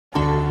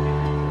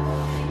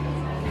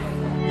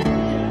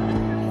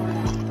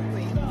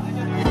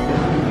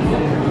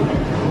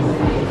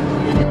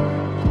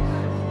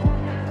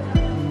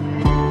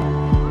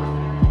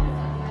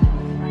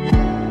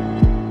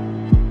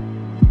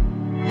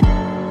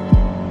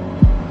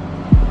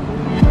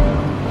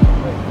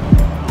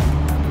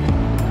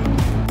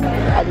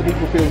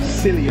feel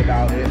silly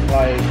about it.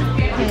 Like,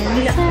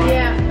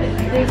 yeah,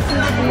 this is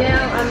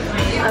now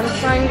I'm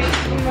trying to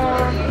be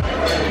more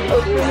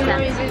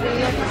open-minded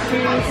enough to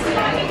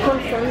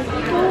confront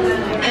people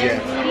and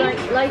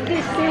be like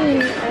this thing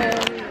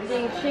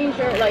being changed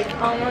or like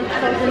almost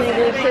doesn't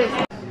even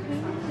exist.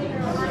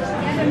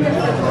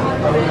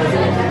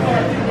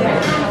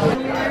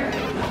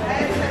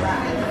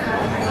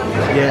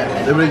 yeah,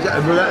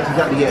 that's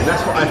exactly it.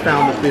 That's what I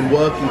found has been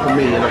working for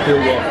me, and I feel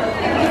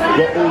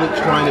what all it's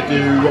trying to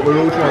do, what we're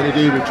all trying to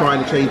do, we're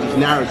trying to change this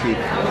narrative.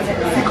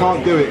 You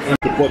can't do it in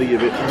the body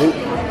of it.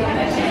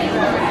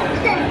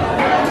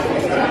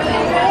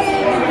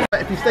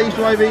 If he stays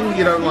driving,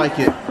 you don't like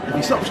it. If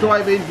he stops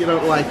driving, you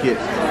don't like it.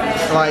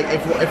 Like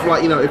if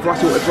like, you know, if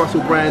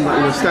Russell Brand, like,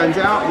 you know, stands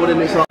out, well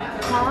then it's like.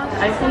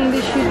 I think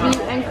they should be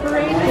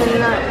encouraged and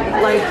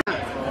not like.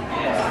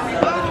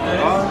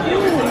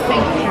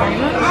 Thank you very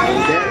much.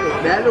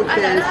 That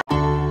okay.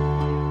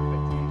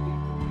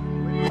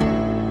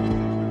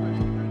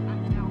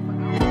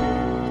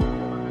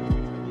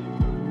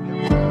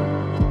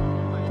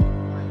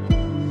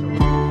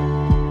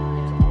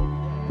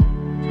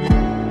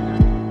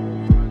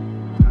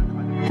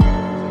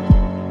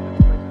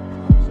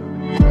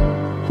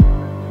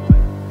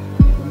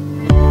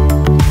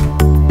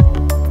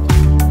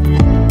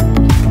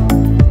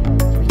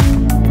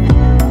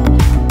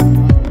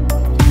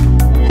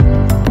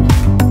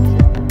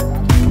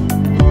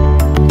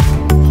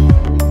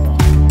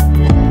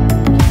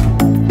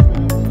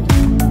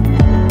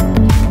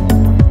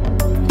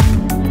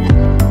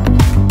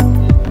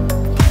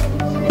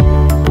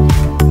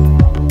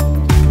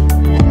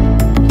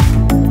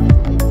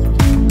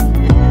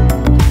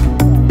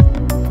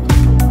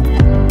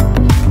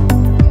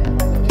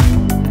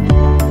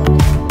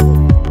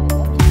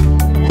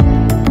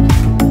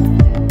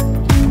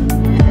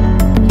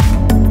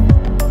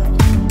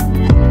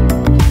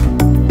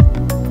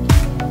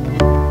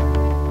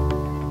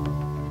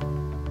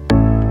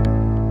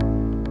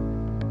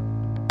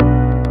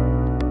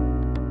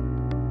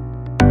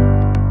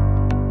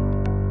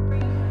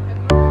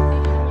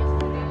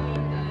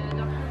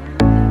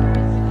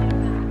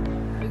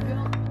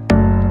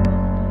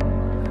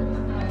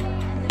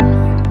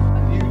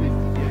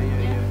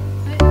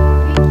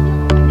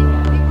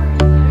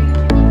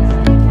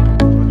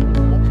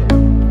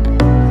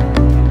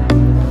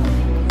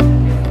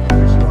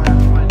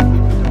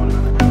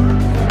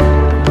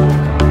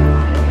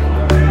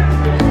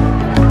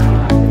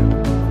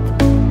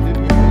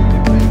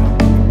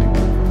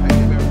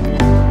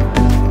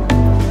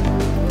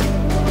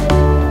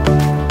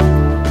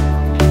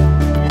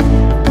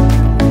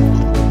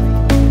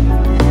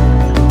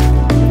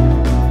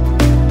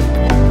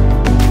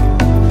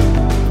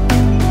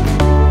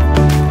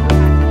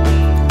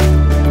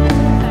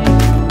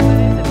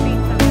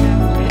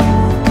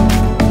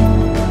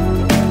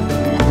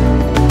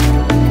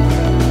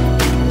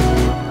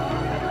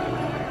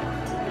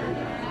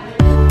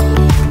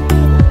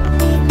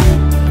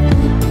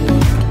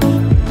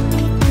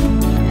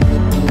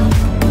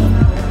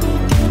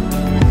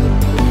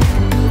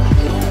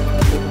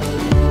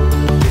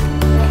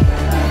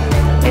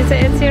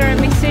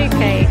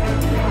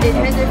 It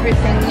has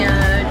everything,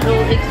 yeah.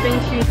 It'll explain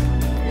to you.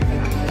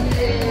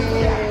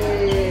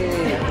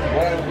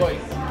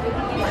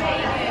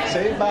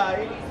 Say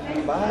bye.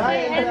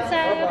 Bye.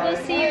 And we'll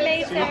see you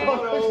later.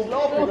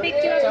 We'll pick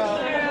you up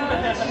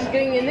tomorrow. She's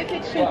going in the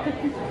kitchen.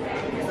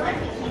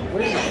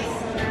 What is this?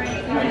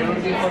 Are you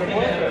looking for the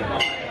boyfriend?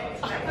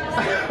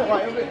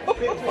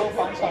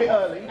 A bit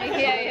early.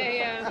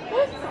 Yeah.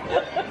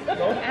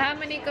 How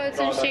many goats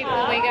and sheep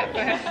will we get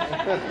for her?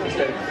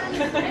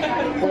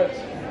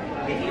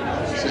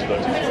 This is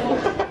good.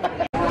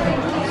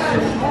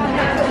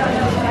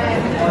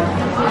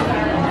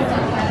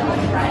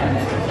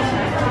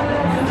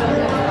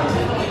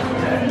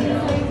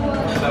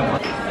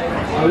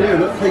 Oh yeah,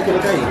 look, take it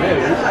again. There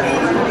it is.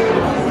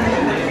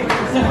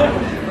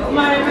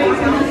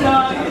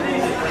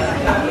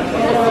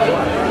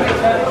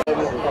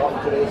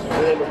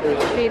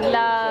 She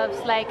loves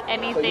like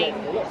anything.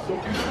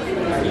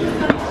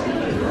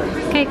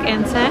 Kijk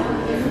Ense.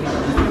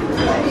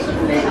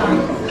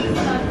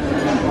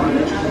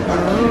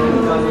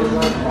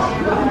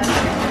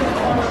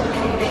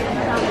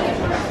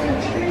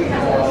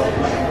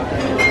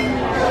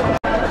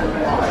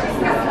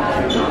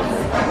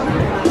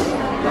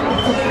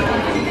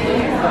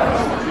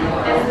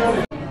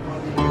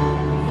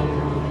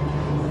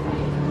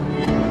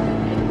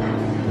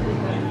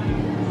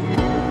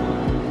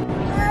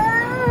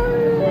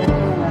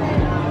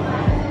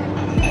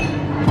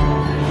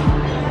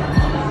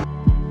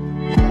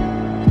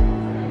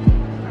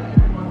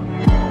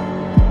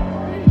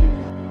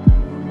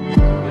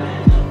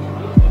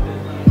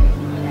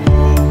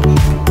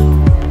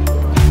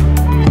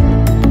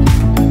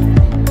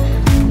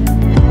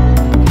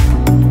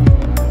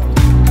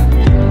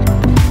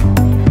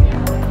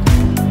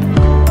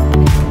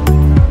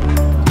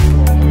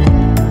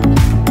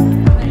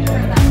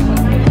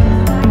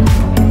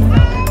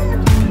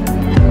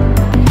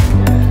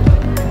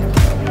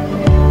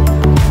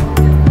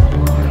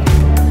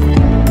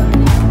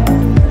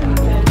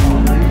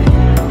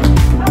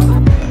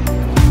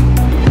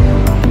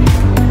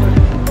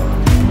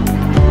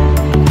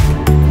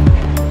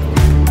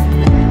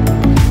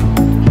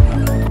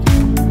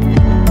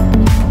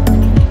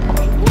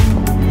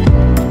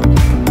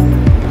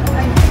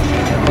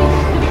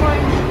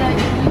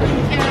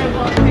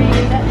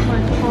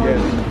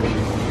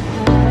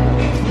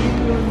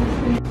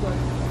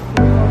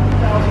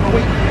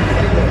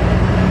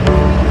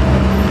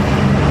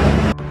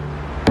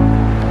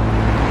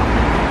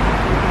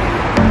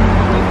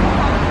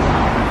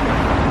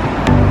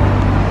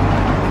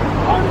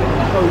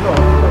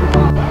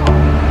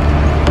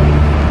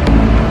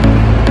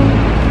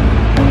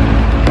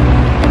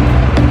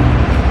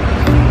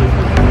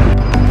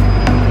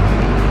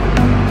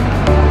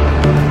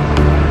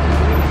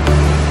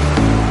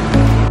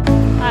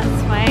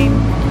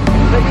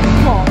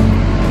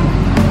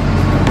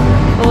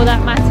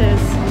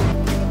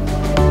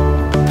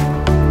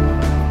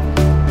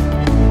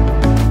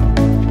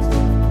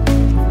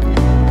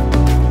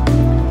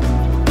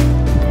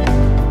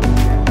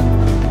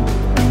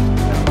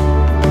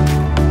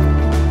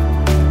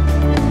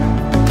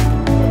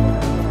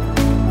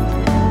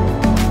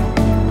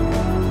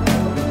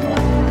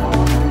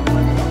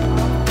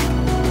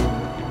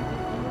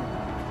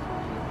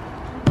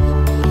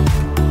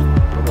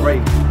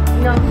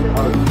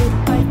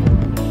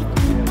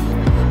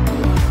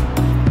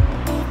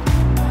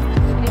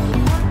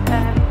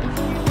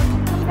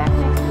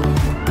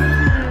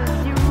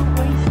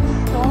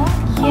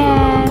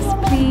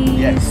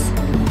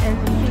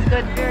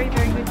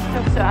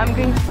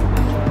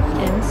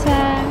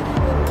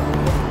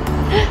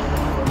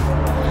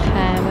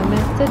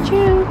 the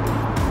tube.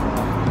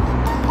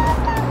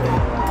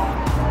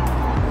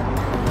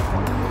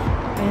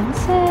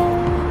 Princess.